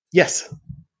are? Yes.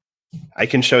 I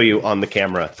can show you on the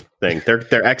camera thing.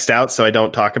 They're X'd out, so I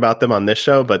don't talk about them on this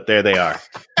show, but there they are.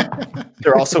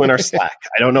 They're also in our Slack.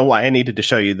 I don't know why I needed to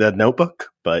show you the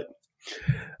notebook, but...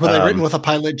 Were they written with a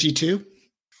Pilot G2?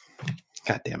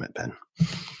 God damn it, Ben.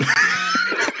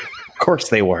 Of course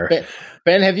they were.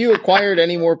 Ben, have you acquired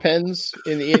any more pens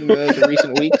in the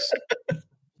recent weeks?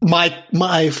 My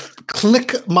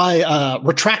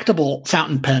retractable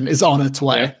fountain pen is on its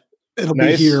way. Yeah. It'll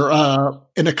be here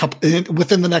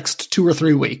within the next 2 or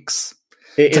 3 weeks.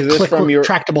 It's a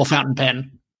retractable fountain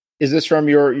pen. Is this from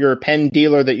your pen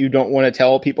dealer that you don't want to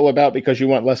tell people about because you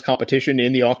want less competition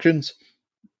in the auctions?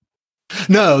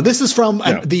 No, this is from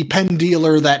the pen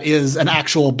dealer that is an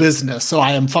actual business, so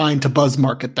I am fine to buzz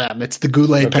market them. It's the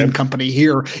Goulet Pen Company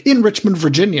here in Richmond,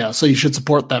 Virginia, so you should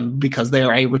support them because they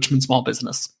are a Richmond small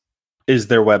business. Is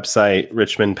their website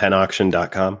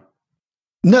richmondpenauction.com?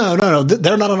 No.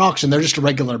 They're not an auction. They're just a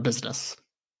regular business.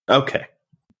 Okay.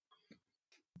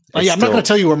 I'm not going to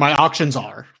tell you where my auctions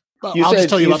are. I'll just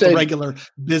tell you about the regular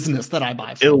business that I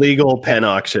buy from.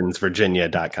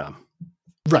 Illegalpenauctionsvirginia.com.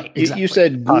 Right, exactly. You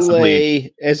said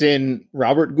Goulet as in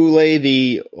Robert Goulet,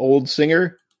 the old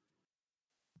singer?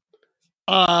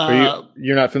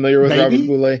 You're not familiar with Robert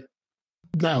Goulet?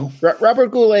 No. Robert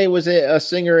Goulet was a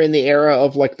singer in the era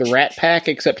of like the Rat Pack,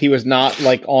 except he was not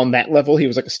like on that level. He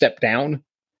was like a step down.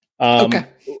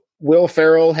 Will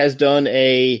Ferrell has done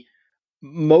a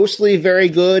mostly very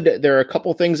good. There are a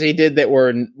couple things he did that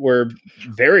were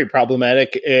very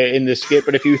problematic in this skit,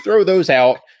 but if you throw those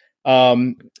out,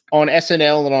 on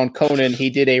SNL and on Conan, he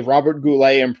did a Robert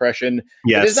Goulet impression.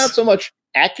 Yes. It is not so much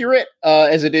accurate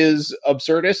as it is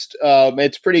absurdist.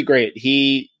 It's pretty great.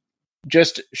 He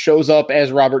just shows up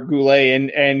as Robert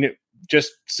Goulet and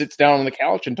just sits down on the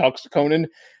couch and talks to Conan.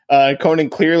 Conan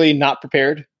clearly not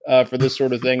prepared for this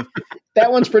sort of thing.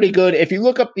 That one's pretty good. If you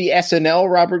look up the SNL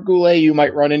Robert Goulet, you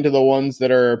might run into the ones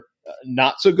that are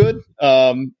not so good,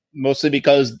 mostly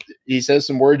because he says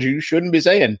some words you shouldn't be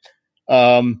saying.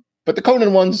 But the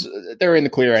Conan ones, they're in the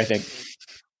clear, I think.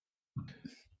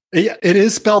 Yeah, it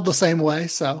is spelled the same way.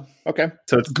 So Okay.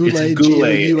 So it's Goulet,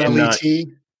 Goulet, Goulet,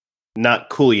 not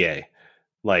Coulier.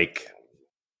 Like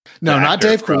no, the not actor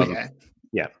Dave from- Coulier.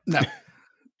 Yeah. No.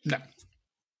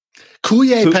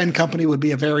 Coulier Pen Company would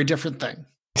be a very different thing.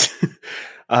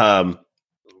 Am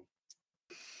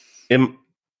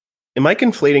I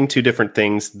conflating two different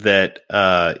things that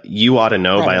You Ought to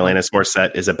Know by Probably. Alanis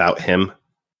Morissette is about him?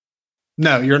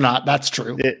 No, you're not. That's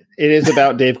true. It is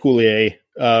about Dave Coulier,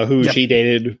 who Yep. she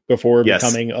dated before Yes.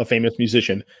 becoming a famous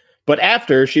musician. But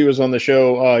after she was on the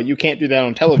show, You Can't Do That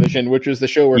on Television, which was the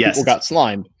show where Yes. people got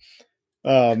slimed.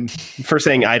 For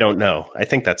saying I don't know. I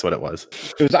think that's what it was.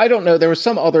 It was, I don't know. There was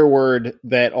some other word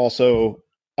that also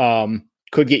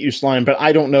could get you slimed, but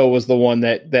I don't know was the one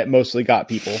that mostly got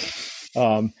people.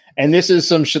 And this is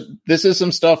some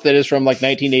stuff that is from like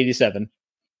 1987.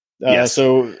 Yes.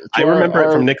 So I remember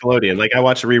it from Nickelodeon. Like I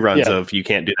watched reruns of You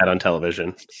Can't Do That on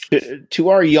Television. To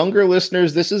our younger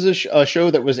listeners, this is a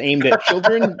show that was aimed at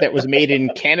children, that was made in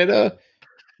Canada.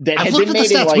 That I've had looked been at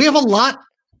the made in stats. We have a lot.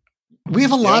 We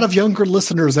have a lot Yeah. of younger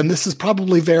listeners, and this is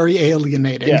probably very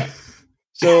alienating. Yeah.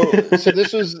 So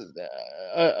this was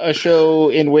a show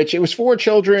in which it was for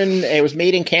children. It was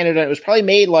made in Canada. It was probably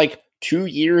made like 2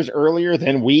 years earlier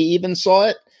than we even saw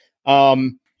it.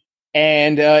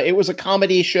 And it was a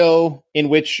comedy show in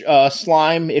which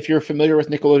slime, if you're familiar with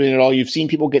Nickelodeon at all, you've seen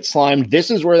people get slimed. This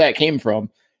is where that came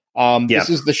from. This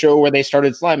is the show where they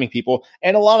started sliming people.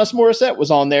 And Alanis Morissette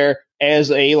was on there as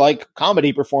a like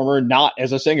comedy performer, not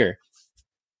as a singer.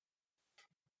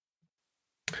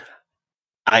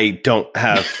 I don't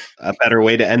have a better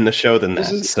way to end the show than This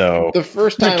that. is So The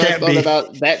first There time I can't thought be.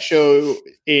 about that show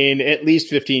in at least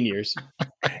 15 years.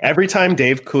 every time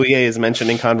Dave Coulier is mentioned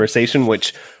in conversation,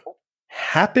 which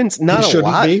happens not It a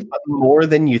shouldn't lot, be. but more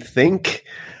than you think,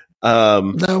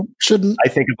 No, shouldn't. I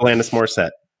think of Alanis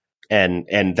Morissette.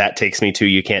 And that takes me to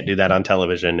You Can't Do That on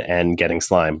Television and getting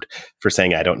slimed for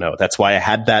saying I don't know. That's why I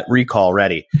had that recall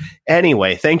ready.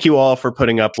 Anyway, thank you all for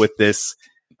putting up with this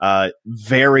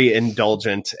very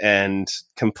indulgent and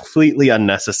completely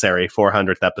unnecessary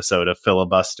 400th episode of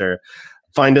Filibuster.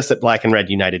 Find us at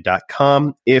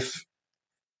blackandredunited.com. If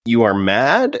you are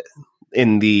mad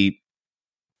in the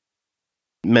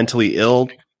mentally ill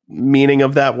meaning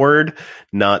of that word,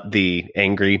 not the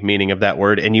angry meaning of that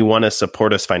word, and you want to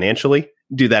support us financially,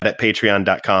 do that at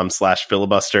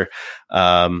patreon.com/filibuster.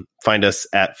 Find us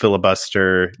at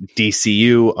Filibuster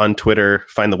DCU on Twitter.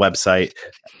 Find the website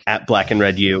at Black and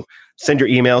Red U. Send your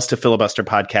emails to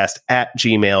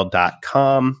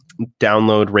filibusterpodcast@gmail.com.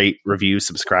 Download, rate, review,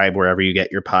 subscribe wherever you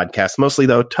get your podcast. Mostly,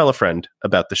 though, tell a friend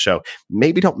about the show.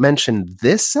 Maybe don't mention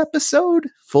this episode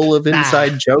full of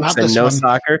inside jokes not and this no one.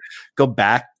 soccer. Go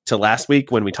back to last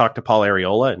week when we talked to Paul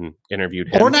Areola and interviewed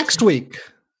him. Or next week.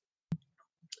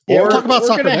 Yeah, We'll talk about we're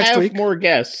soccer gonna next have week. more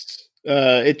guests.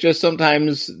 It just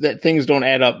sometimes that things don't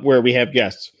add up where we have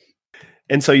guests.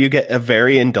 And so you get a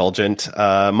very indulgent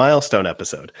milestone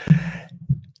episode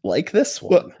like this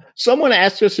one. Well, someone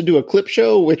asked us to do a clip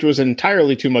show, which was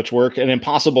entirely too much work, an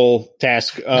impossible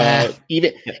task.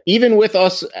 Even with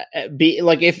us, be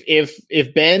like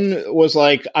if Ben was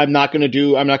like, I'm not going to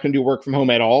do work from home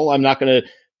at all. I'm not going to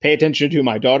pay attention to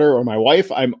my daughter or my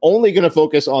wife. I'm only going to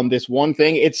focus on this one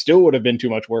thing. It still would have been too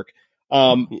much work.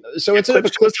 So instead of a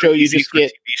clip show, you just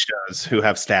get TV shows who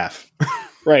have staff.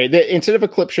 right. Instead of a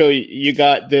clip show, you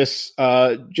got this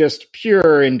just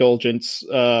pure indulgence.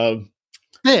 The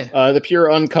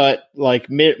pure uncut, like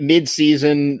mid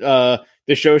season. The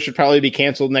show should probably be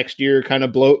canceled next year. Kind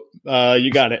of bloat.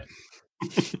 You got it.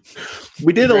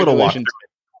 We did a little walk.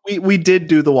 Congratulations. We did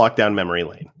do the walk down memory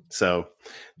lane. So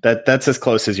that's as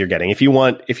close as you're getting. If you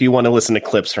want to listen to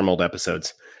clips from old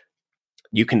episodes,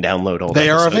 you can download old. They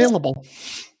are episodes. available.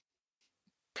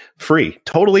 Free,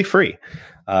 totally free,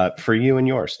 for you and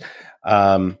yours.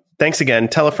 Thanks again.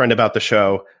 Tell a friend about the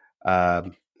show.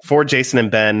 For Jason and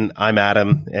Ben, I'm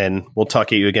Adam, and we'll talk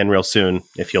to you again real soon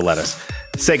if you'll let us.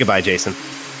 Say goodbye, Jason.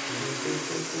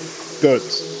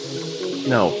 Goats.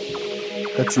 No,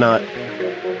 that's not.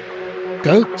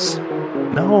 Goats.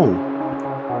 No.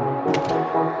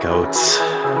 Goats.